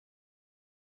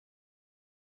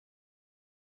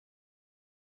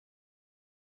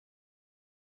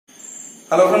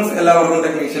Hello friends, എല്ലാവർക്കും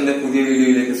ടെക്നീഷ്യന്റെ പുതിയ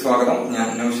വീഡിയോയിലേക്ക് സ്വാഗതം. ഞാൻ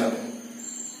നൗഷാദ്.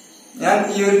 ഞാൻ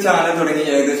ഈ ഒരു ചാനൽ തുടങ്ങി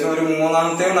ഏകദേശം ഒരു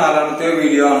മൂന്നാമത്തെയോ നാലാമത്തെയോ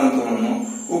വീഡിയോ ആണെന്ന് തോന്നുന്നു.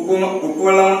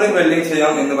 ഉപ്പുവെള്ളം കൊണ്ട് വെൽഡിംഗ്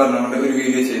ചെയ്യാം എന്ന് പറഞ്ഞുകൊണ്ട് ഒരു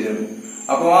വീഡിയോ ചെയ്തിരുന്നു.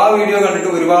 അപ്പോൾ ആ വീഡിയോ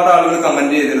കണ്ടിട്ട് ഒരുപാട് ആളുകൾ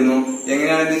കമന്റ് ചെയ്തിരുന്നു,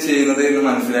 എങ്ങനെയാണ് ഇത് ചെയ്യുന്നത് എന്ന്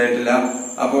മനസ്സിലായിട്ടില്ല,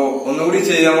 അപ്പോ ഒന്നുകൂടി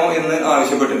ചെയ്യാമോ എന്ന്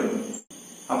ആവശ്യപ്പെട്ടിരുന്നു.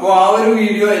 അപ്പോ ആ ഒരു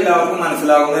വീഡിയോ എല്ലാവർക്കും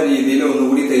മനസ്സിലാകുന്ന രീതിയിൽ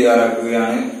ഒന്നുകൂടി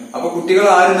തയ്യാറാക്കുകയാണ്. അപ്പൊ കുട്ടികൾ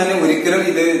ആരും തന്നെ ഒരിക്കലും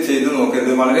ഇത് ചെയ്തു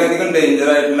നോക്കരുത്. വളരെയധികം ഡേഞ്ചർ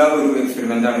ആയിട്ടുള്ള ഒരു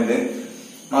എക്സ്പെരിമെന്റ് ആണ് ഇത്.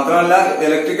 മാത്രമല്ല,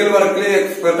 ഇലക്ട്രിക്കൽ വർക്കിൽ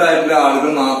എക്സ്പെർട്ട് ആയിട്ടുള്ള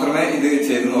ആളുകൾ മാത്രമേ ഇത്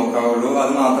ചെയ്തു നോക്കാവുള്ളൂ.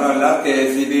 അത് മാത്രമല്ല,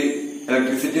 KSEB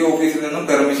ഇലക്ട്രിസിറ്റി ഓഫീസിൽ നിന്നും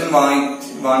പെർമിഷൻ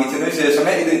വാങ്ങിച്ചതിന്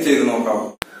ശേഷമേ ഇത് ചെയ്തു നോക്കാവൂ.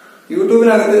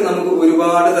 യൂട്യൂബിനകത്ത് നമുക്ക്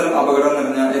ഒരുപാട് തരം അപകടം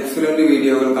നിറഞ്ഞ എക്സ്പെരിമെന്റ്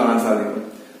വീഡിയോകൾ കാണാൻ സാധിക്കും.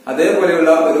 അതേപോലെയുള്ള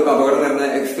ഒരു അപകടം നിറഞ്ഞ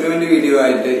എക്സ്പെരിമെന്റ് വീഡിയോ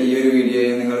ആയിട്ട് ഈ ഒരു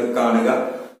വീഡിയോയെ നിങ്ങൾ കാണുക.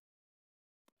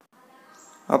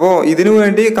 അപ്പോൾ ഇതിനു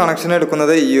വേണ്ടി കണക്ഷൻ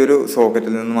എടുക്കുന്നത് ഈ ഒരു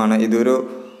സോക്കറ്റിൽ നിന്നുമാണ്. ഇതൊരു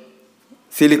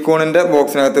സിലിക്കോണിന്റെ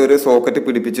ബോക്സിനകത്ത് ഒരു സോക്കറ്റ്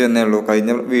പിടിപ്പിച്ചു എന്നേ ഉള്ളൂ.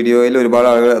 കഴിഞ്ഞ വീഡിയോയിൽ ഒരുപാട്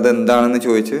ആളുകൾ അത് എന്താണെന്ന്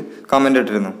ചോദിച്ച് കമന്റ്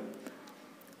ഇട്ടിരുന്നു.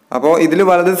 അപ്പോൾ ഇതിൽ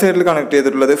വലത് സൈഡിൽ കണക്ട്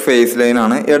ചെയ്തിട്ടുള്ളത് ഫേസ് ലൈൻ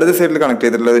ആണ്, ഇടത് സൈഡിൽ കണക്ട്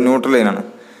ചെയ്തിട്ടുള്ളത് ന്യൂട്രൽ ലൈൻ ആണ്.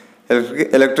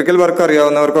 ഇലക്ട്രിക്കൽ വർക്ക്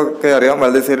അറിയാവുന്നവർക്കൊക്കെ അറിയാം,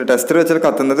 വലത് സൈഡിൽ ടെസ്റ്റർ വെച്ചാൽ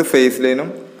കത്തുന്നത് ഫേസ് ലൈനും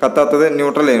കത്താത്തത്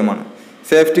ന്യൂട്രൽ ലൈനുമാണ്.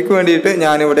 സേഫ്റ്റിക്ക് വേണ്ടിയിട്ട്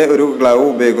ഞാനിവിടെ ഒരു ഗ്ലൗ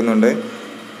ഉപയോഗിക്കുന്നുണ്ട്.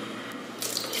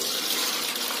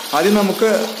 ആദ്യം നമുക്ക്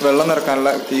വെള്ളം നിറക്കാനുള്ള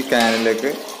ഈ ക്യാനിലേക്ക്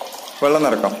വെള്ളം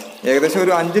നിറക്കാം. ഏകദേശം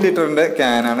ഒരു 5 ലിറ്ററിന്റെ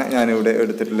ക്യാനാണ് ഞാനിവിടെ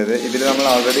എടുത്തിട്ടുള്ളത്. ഇതിൽ നമ്മൾ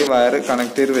ഓൾറെഡി വയർ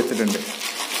കണക്ട് ചെയ്ത് വെച്ചിട്ടുണ്ട്.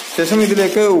 ശേഷം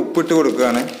ഇതിലേക്ക് ഉപ്പിട്ട്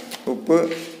കൊടുക്കുകയാണ്. ഉപ്പ്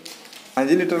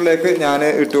 5 ലിറ്ററിലേക്ക് ഞാൻ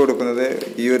ഇട്ട് കൊടുക്കുന്നത്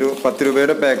ഈ ഒരു 10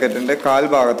 രൂപയുടെ പാക്കറ്റിന്റെ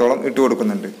 1/4 ഭാഗത്തോളം ഇട്ട്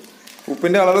കൊടുക്കുന്നുണ്ട്.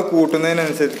 ഉപ്പിന്റെ അളവ്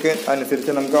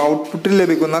കൂട്ടുന്നതിനനുസരിച്ച് നമുക്ക് ഔട്ട്പുട്ടിൽ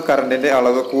ലഭിക്കുന്ന കറണ്ടിന്റെ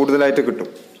അളവ് കൂടുതലായിട്ട്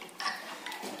കിട്ടും.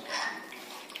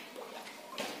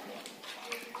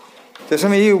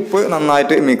 ശേഷം ഈ ഉപ്പ്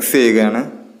നന്നായിട്ട് മിക്സ് ചെയ്യുകയാണ്.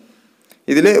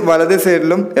 ഇതിൽ വലത്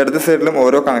സൈഡിലും ഇടത് സൈഡിലും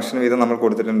ഓരോ കണക്ഷൻ വീതം നമ്മൾ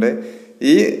കൊടുത്തിട്ടുണ്ട്.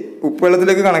 ഈ ഉപ്പ്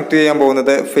വെള്ളത്തിലേക്ക് കണക്ട് ചെയ്യാൻ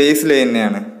പോകുന്നത് ഫേസ്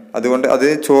ലൈനെയാണ്. അതുകൊണ്ട് അത്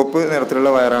ചുവപ്പ് നിറത്തിലുള്ള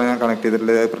വയറാണ് ഞാൻ കണക്ട്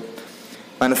ചെയ്തിട്ടുള്ളത്.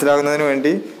 മനസ്സിലാകുന്നതിന്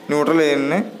വേണ്ടി ന്യൂട്രൽ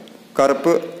ലൈനിന്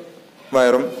കറുപ്പ്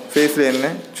വയറും ഫേസ്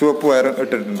ലൈനിന് ചുവപ്പ് വയറും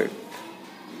ഇട്ടിട്ടുണ്ട്.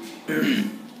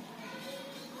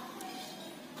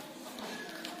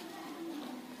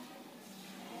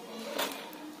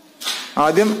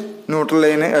 ആദ്യം ന്യൂട്രൽ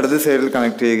ലൈന് ഇടത് സൈഡിൽ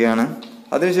കണക്ട് ചെയ്യുകയാണ്.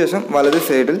 അതിനുശേഷം വലത്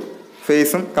സൈഡിൽ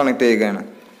ഫേസും കണക്ട് ചെയ്യുകയാണ്.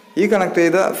 ഈ കണക്ട്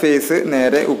ചെയ്ത ഫേസ്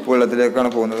നേരെ ഉപ്പുവെള്ളത്തിലേക്കാണ്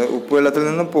പോകുന്നത്. ഉപ്പുവെള്ളത്തിൽ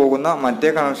നിന്നും പോകുന്ന മറ്റേ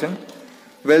കണക്ഷൻ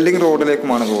വെൽഡിംഗ്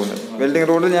റോഡിലേക്കുമാണ് പോകുന്നത്. വെൽഡിംഗ്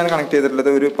റോഡിൽ ഞാൻ കണക്ട് ചെയ്തിട്ടുള്ളത്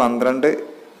ഒരു 12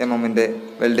 mm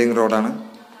വെൽഡിംഗ് റോഡാണ്.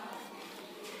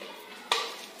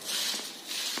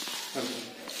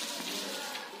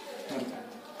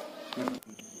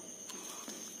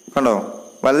 കണ്ടോ,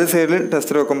 വലത് സൈഡിൽ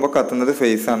ടെസ്റ്റർ വെക്കുമ്പോൾ കത്തുന്നത്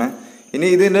ഫേസ് ആണ്. ഇനി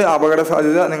ഇതിന്റെ അപകട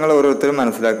സാധ്യത നിങ്ങൾ ഓരോരുത്തരും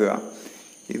മനസ്സിലാക്കുക.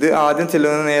 ഇത് ആദ്യം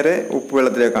ചെല്ലുന്നത് നേരെ ഉപ്പ്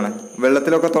വെള്ളത്തിലേക്കാണ്.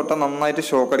 വെള്ളത്തിലൊക്കെ തൊട്ടാൽ നന്നായിട്ട്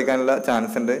ഷോക്ക് അടിക്കാനുള്ള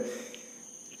ചാൻസ് ഉണ്ട്.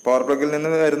 പവർ പ്ലഗിൽ നിന്ന്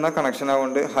വരുന്ന കണക്ഷൻ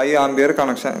ആവുകൊണ്ട് ഹൈ ആംബിയർ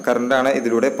കറണ്ടാണ്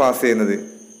ഇതിലൂടെ പാസ് ചെയ്യുന്നത്.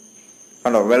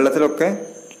 കണ്ടോ, വെള്ളത്തിലൊക്കെ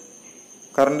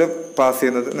കറണ്ട് പാസ്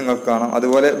ചെയ്യുന്നത് നിങ്ങൾക്ക് കാണാം.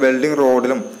 അതുപോലെ വെൽഡിംഗ്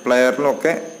റോഡിലും പ്ലെയറിലും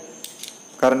ഒക്കെ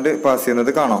കറണ്ട് പാസ്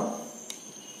ചെയ്യുന്നത് കാണാം.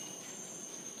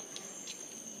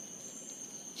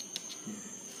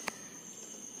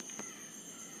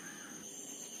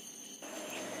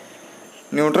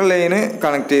 ന്യൂട്രൽ ലൈന്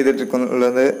കണക്ട്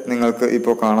ചെയ്തിട്ടുള്ളത് നിങ്ങൾക്ക്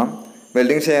ഇപ്പോൾ കാണാം.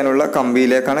 വെൽഡിംഗ് ചെയ്യാനുള്ള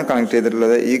കമ്പിയിലേക്കാണ് കണക്ട്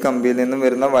ചെയ്തിട്ടുള്ളത്. ഈ കമ്പിയിൽ നിന്നും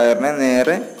വരുന്ന വയറിനെ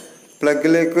നേരെ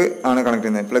പ്ലഗിലേക്ക് ആണ് കണക്ട്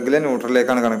ചെയ്യുന്നത്. പ്ലഗിലെ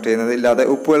ന്യൂട്രലിലേക്കാണ് കണക്ട് ചെയ്യുന്നത്. ഇല്ലാതെ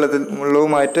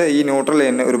ഉപ്പുവെള്ളവുമായിട്ട് ഈ ന്യൂട്രൽ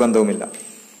ലൈനിന് ഒരു ബന്ധവുമില്ല.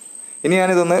 ഇനി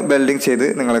ഞാനിതൊന്ന് വെൽഡിംഗ് ചെയ്ത്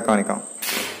നിങ്ങളെ കാണിക്കാം.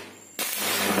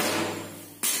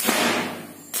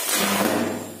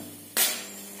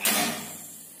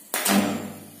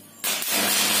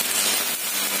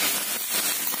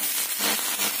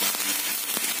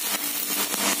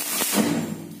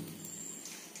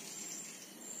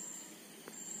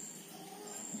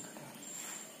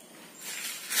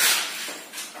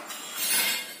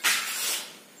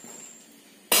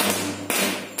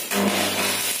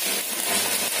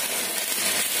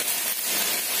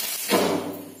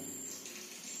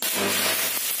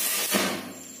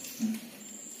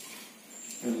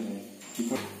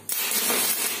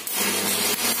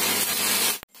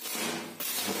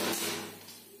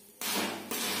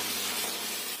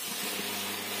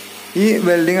 ഈ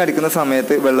വെൽഡിംഗ് അടിക്കുന്ന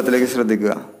സമയത്ത് വെള്ളത്തിലേക്ക്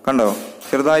ശ്രദ്ധിക്കുക. കണ്ടോ,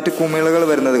 ചെറുതായിട്ട് കുമിളകൾ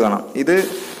വരുന്നത് കാണാം. ഇത്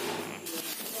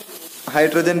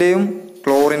ഹൈഡ്രജന്റെയും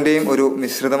ക്ലോറിന്റെയും ഒരു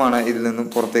മിശ്രിതമാണ് ഇതിൽ നിന്നും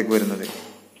പുറത്തേക്ക് വരുന്നത്.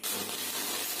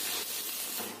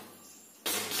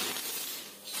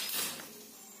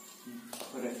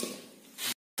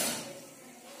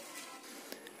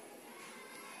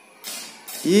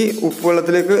 ഈ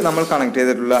ഉപ്പുവെള്ളത്തിലേക്ക് നമ്മൾ കണക്ട്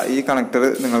ചെയ്തിട്ടുള്ള ഈ കണക്ടർ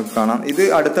നിങ്ങൾക്ക് കാണാം. ഇത്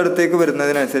അടുത്തടുത്തേക്ക്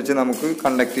വരുന്നതിനനുസരിച്ച് നമുക്ക്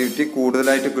കണ്ടക്ടിവിറ്റി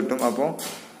കൂടുതലായിട്ട് കിട്ടും. അപ്പോൾ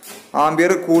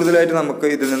ആംബിയർ കൂടുതലായിട്ട് നമുക്ക്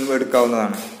ഇതിൽ നിന്നും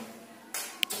എടുക്കാവുന്നതാണ്.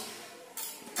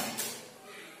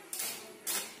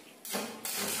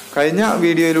 കഴിഞ്ഞ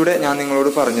വീഡിയോയിലൂടെ ഞാൻ നിങ്ങളോട്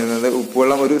പറഞ്ഞിരുന്നത്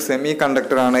ഉപ്പുവെള്ളം ഒരു സെമി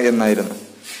കണ്ടക്ടറാണ് എന്നായിരുന്നു.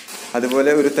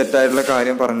 അതുപോലെ ഒരു തെറ്റായിട്ടുള്ള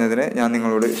കാര്യം പറഞ്ഞതിന് ഞാൻ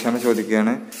നിങ്ങളോട് ക്ഷമ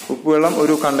ചോദിക്കുകയാണ്. ഉപ്പുവെള്ളം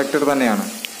ഒരു കണ്ടക്ടർ തന്നെയാണ്.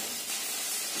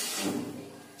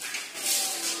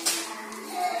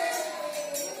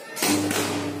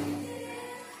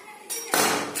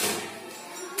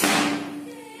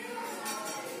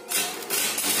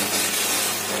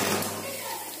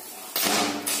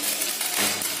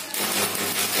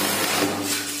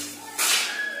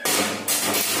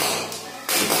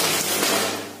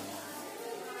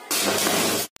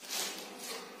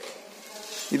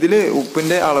 ഇതിൽ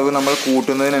ഉപ്പിൻ്റെ അളവ് നമ്മൾ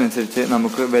കൂട്ടുന്നതിനനുസരിച്ച്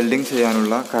നമുക്ക് വെൽഡിങ്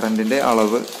ചെയ്യാനുള്ള കറണ്ടിൻ്റെ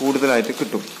അളവ് കൂടുതലായിട്ട്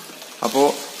കിട്ടും. അപ്പോൾ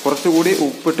കുറച്ചുകൂടി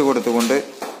ഉപ്പിട്ട് കൊടുത്തുകൊണ്ട്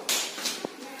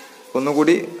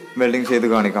ഒന്നുകൂടി വെൽഡിങ് ചെയ്ത്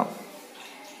കാണിക്കാം.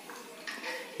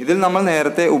 ഇതിൽ നമ്മൾ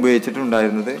നേരത്തെ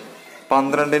ഉപയോഗിച്ചിട്ടുണ്ടായിരുന്നത്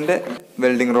 12ൻ്റെ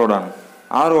വെൽഡിങ് റോഡാണ്.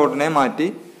 ആ റോഡിനെ മാറ്റി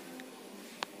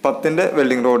 10ൻ്റെ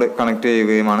വെൽഡിങ് റോഡ് കണക്ട്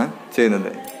ചെയ്യുകയുമാണ്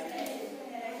ചെയ്യുന്നത്.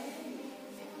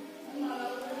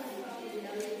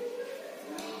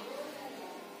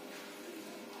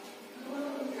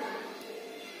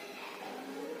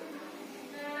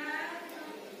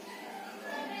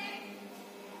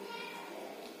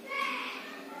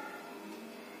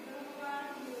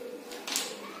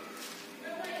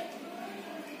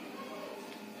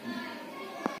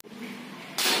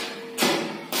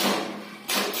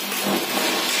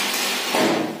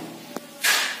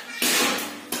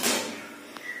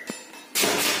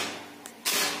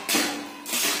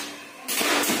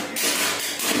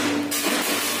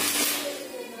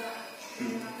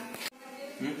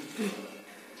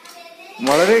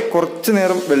 വളരെ കുറച്ചു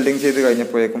നേരം വെൽഡിങ് ചെയ്ത്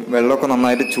കഴിഞ്ഞപ്പോഴേക്കും വെള്ളമൊക്കെ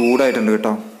നന്നായിട്ട് ചൂടായിട്ടുണ്ട്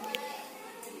കേട്ടോ.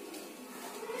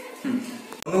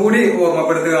 ഒന്നുകൂടി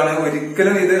ഓർമ്മപ്പെടുത്തുകയാണ്,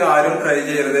 ഒരിക്കലും ഇത് ആരും ട്രൈ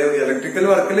ചെയ്യരുത്. ഇലക്ട്രിക്കൽ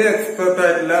വർക്കിൽ എക്സ്പെർട്ട്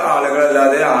ആയിട്ടുള്ള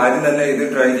ആളുകളല്ലാതെ ആരും തന്നെ ഇത്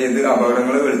ട്രൈ ചെയ്ത്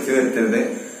അപകടങ്ങൾ വിളിച്ചു വരുത്തരുത്.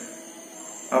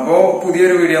 അപ്പോ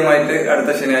പുതിയൊരു വീഡിയോ ആയിട്ട്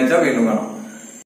അടുത്ത ശനിയാഴ്ച വീണ്ടും കാണാം.